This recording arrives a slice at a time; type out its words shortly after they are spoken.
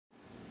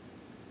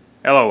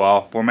Hello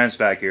all, 4-Man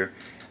Stack here.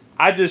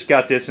 I just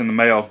got this in the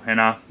mail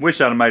and I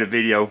wish I'd have made a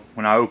video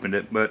when I opened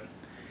it, but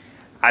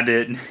I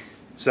didn't.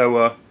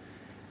 So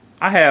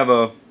I have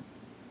a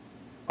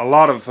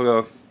lot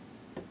of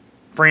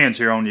friends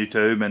here on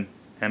YouTube,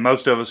 and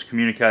most of us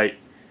communicate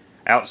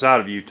outside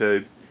of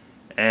YouTube,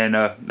 and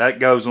that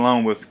goes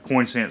along with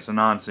coin sense and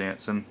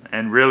nonsense,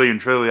 and really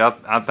and truly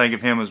I think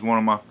of him as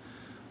one of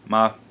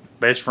my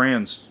best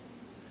friends,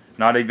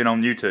 not even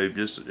on YouTube,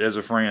 just as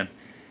a friend.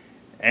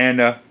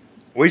 And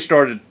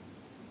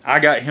I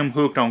got him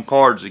hooked on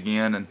cards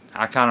again, and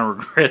I kind of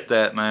regret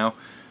that now,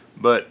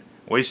 but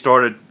we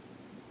started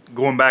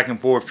going back and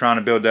forth trying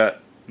to build that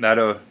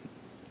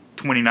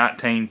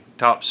 2019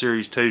 Top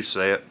Series 2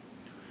 set,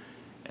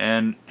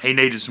 and he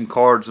needed some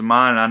cards of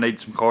mine and I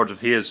needed some cards of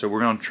his, so we're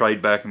going to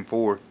trade back and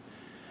forth.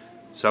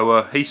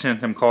 So he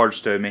sent them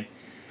cards to me,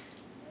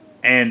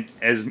 and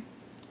as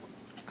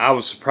I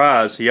was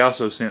surprised, he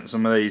also sent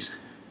some of these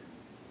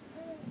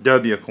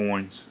W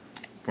coins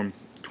from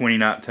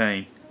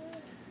 2019,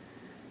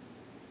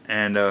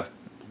 and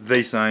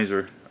these things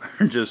are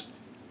just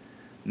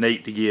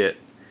neat to get.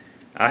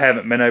 I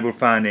haven't been able to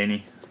find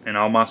any in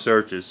all my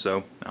searches,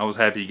 so I was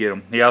happy to get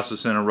them. He also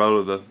sent a roll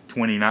of the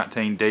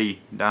 2019 D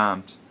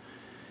dimes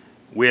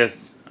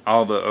with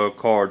all the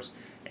cards,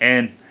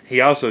 and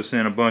he also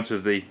sent a bunch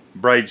of the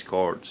Braves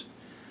cards,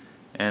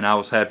 and I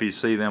was happy to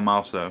see them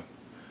also.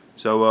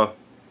 So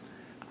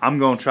I'm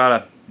going to try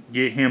to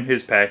get him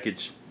his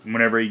package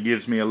whenever he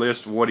gives me a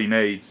list of what he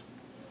needs,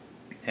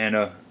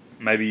 and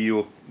maybe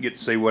you'll get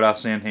to see what I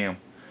send him.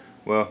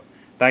 Well,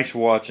 thanks for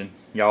watching.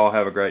 Y'all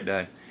have a great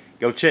day.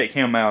 Go check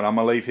him out. I'm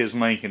going to leave his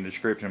link in the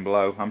description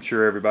below. I'm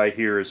sure everybody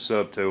here is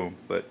sub to him,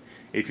 but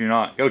if you're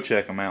not, go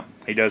check him out.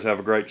 He does have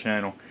a great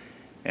channel,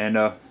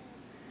 and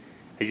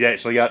he's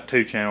actually got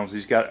 2 channels.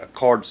 He's got a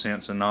card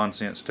sense and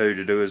nonsense too,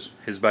 to do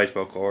his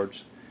baseball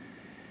cards.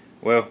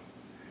 Well,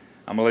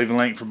 I'm going to leave a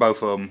link for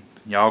both of them.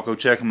 Y'all go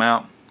check them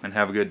out and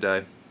have a good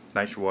day.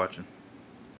 Thanks for watching.